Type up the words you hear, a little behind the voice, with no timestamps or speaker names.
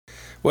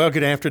Well,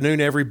 good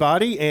afternoon,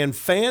 everybody, and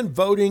fan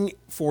voting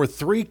for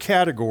 3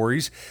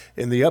 categories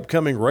in the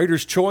upcoming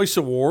Raiders' Choice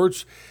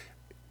Awards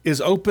is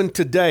open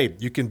today.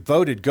 You can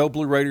vote at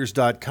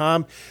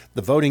GoBlueRaiders.com.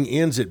 The voting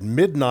ends at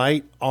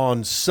midnight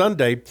on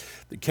Sunday.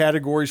 The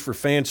categories for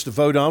fans to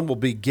vote on will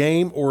be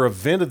Game or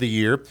Event of the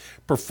Year,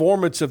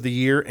 Performance of the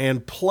Year,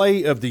 and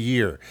Play of the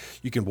Year.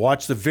 You can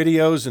watch the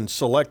videos and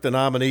select the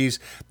nominees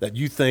that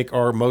you think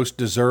are most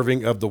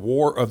deserving of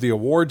the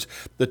awards.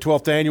 The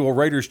 12th Annual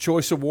Raiders'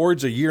 Choice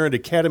Awards, a year-end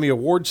Academy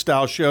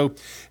Award-style show,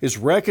 is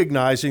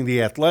recognizing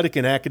the athletic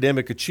and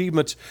academic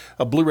achievements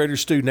of Blue Raiders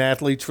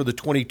student-athletes for the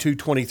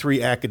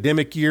 22-23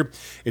 academic year.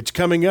 It's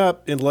coming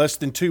up in less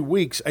than 2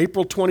 weeks,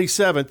 April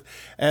 27th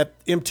at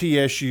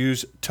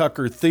MTSU's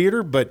Tucker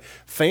Theater, but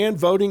fan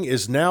voting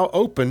is now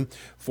open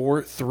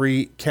for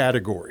 3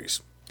 categories.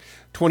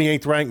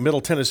 28th ranked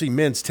Middle Tennessee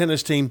men's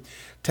tennis team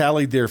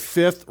tallied their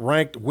 5th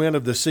ranked win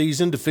of the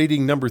season,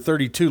 defeating number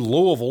 32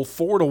 Louisville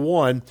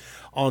 4-1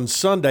 on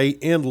Sunday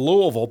in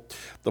Louisville.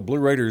 The Blue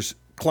Raiders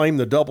claimed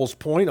the doubles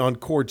point on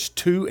courts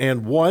 2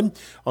 and 1.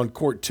 On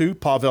court 2,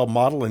 Pavel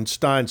Model and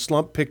Stein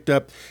Slump picked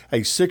up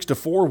a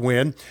 6-4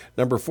 win.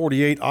 Number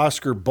 48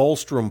 Oscar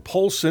Bolstrom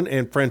Polson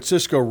and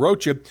Francisco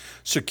Rocha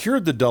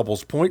secured the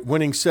doubles point,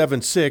 winning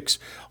 7-6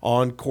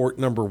 on court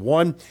number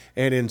 1.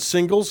 And in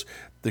singles,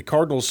 the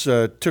Cardinals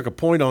took a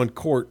point on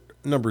court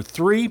number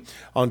 3.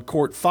 On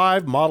court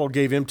 5, Model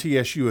gave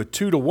MTSU a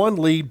 2-1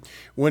 lead,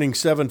 winning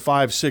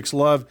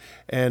 7-5-6-love,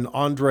 and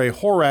Andre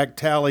Horak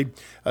tallied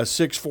a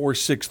 6-4,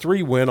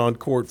 6-3 win on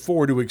court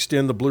 4 to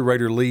extend the Blue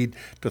Raider lead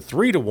to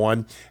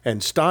 3-1.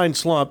 And Stein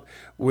Slump,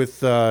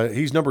 with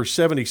he's number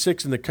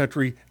 76 in the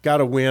country,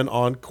 got a win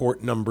on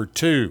court number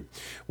 2.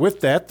 With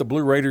that, the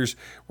Blue Raiders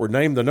were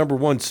named the number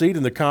 1 seed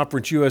in the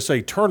Conference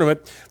USA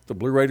tournament. The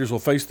Blue Raiders will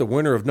face the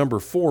winner of number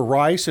 4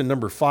 Rice and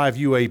number 5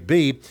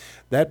 UAB.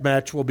 That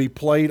match will be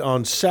played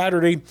on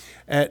Saturday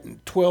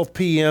at 12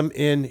 p.m.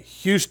 in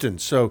Houston.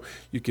 So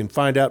you can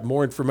find out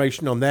more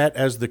information on that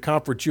as the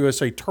Conference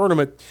USA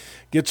tournament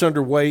gets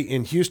underway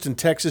in Houston,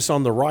 Texas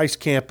on the Rice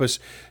campus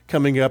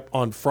coming up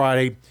on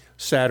Friday,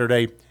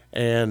 Saturday,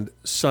 and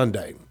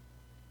Sunday.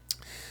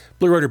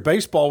 Blue Raider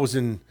baseball was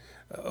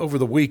over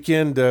the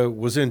weekend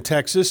was in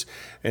Texas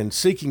and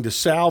seeking to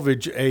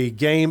salvage a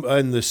game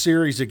in the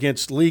series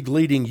against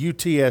league-leading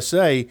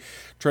UTSA,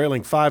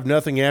 trailing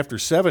 5-0 after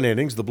 7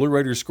 innings. The Blue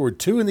Raiders scored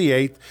 2 in the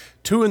 8th,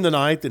 2 in the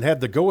 9th, and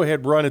had the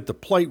go-ahead run at the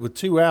plate with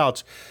 2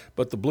 outs,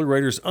 but the Blue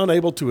Raiders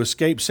unable to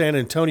escape San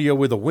Antonio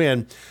with a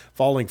win,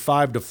 falling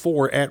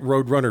 5-4 at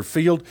Roadrunner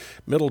Field.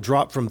 Middle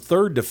dropped from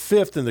 3rd to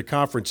 5th in the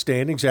conference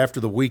standings after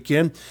the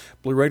weekend.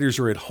 Blue Raiders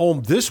are at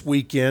home this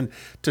weekend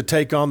to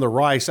take on the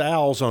Rice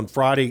Owls on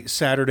Friday,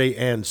 Saturday,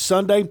 and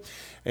Sunday.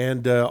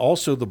 And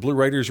also the Blue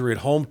Raiders are at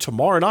home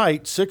tomorrow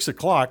night, 6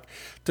 o'clock,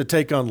 to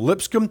take on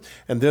Lipscomb,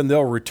 and then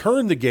they'll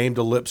return the game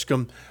to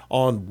Lipscomb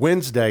on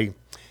Wednesday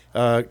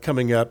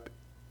coming up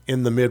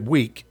in the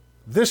midweek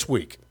this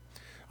week.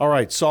 All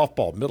right,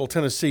 softball. Middle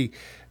Tennessee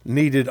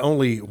needed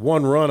only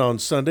 1 run on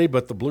Sunday,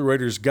 but the Blue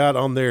Raiders got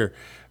on their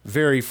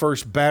very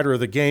first batter of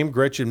the game.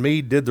 Gretchen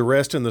Mead did the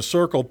rest in the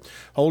circle,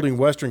 holding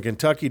Western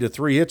Kentucky to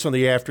 3 hits on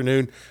the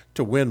afternoon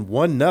to win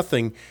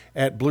 1-0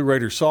 at Blue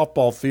Raider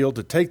softball field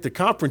to take the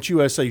Conference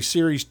USA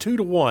Series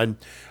 2-1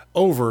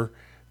 over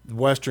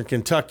Western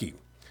Kentucky.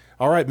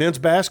 All right, men's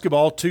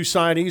basketball, 2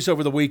 signees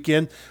over the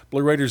weekend.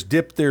 Blue Raiders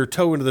dipped their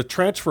toe into the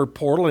transfer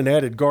portal and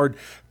added guard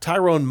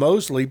Tyrone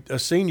Mosley, a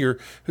senior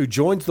who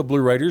joins the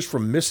Blue Raiders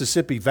from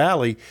Mississippi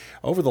Valley.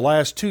 Over the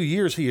last 2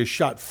 years, he has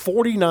shot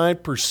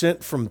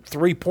 49% from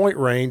three-point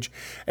range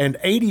and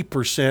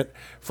 80%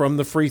 from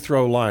the free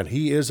throw line.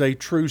 He is a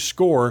true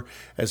scorer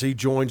as he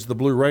joins the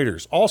Blue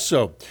Raiders.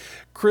 Also,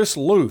 Chris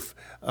Loof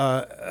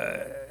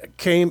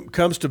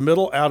comes to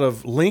Middle out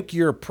of Link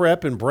Year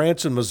Prep in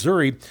Branson,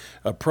 Missouri,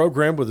 a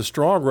program with a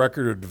strong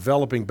record of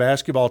developing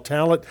basketball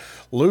talent.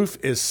 Loof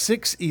is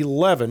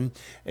 6'11",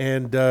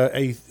 and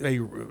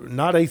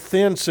not a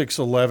thin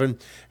 6'11".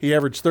 He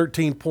averaged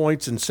 13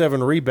 points and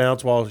 7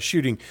 rebounds while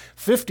shooting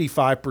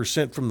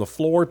 55% from the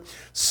floor,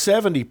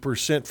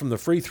 70% from the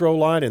free throw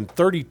line, and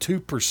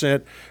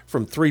 32%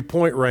 from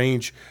three-point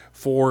range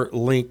for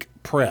Link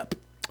Prep.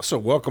 So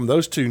welcome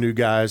those 2 new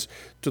guys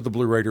to the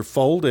Blue Raider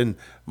fold, and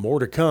more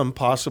to come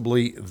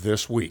possibly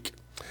this week.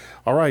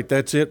 All right,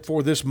 that's it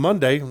for this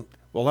Monday.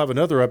 We'll have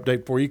another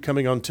update for you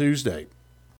coming on Tuesday.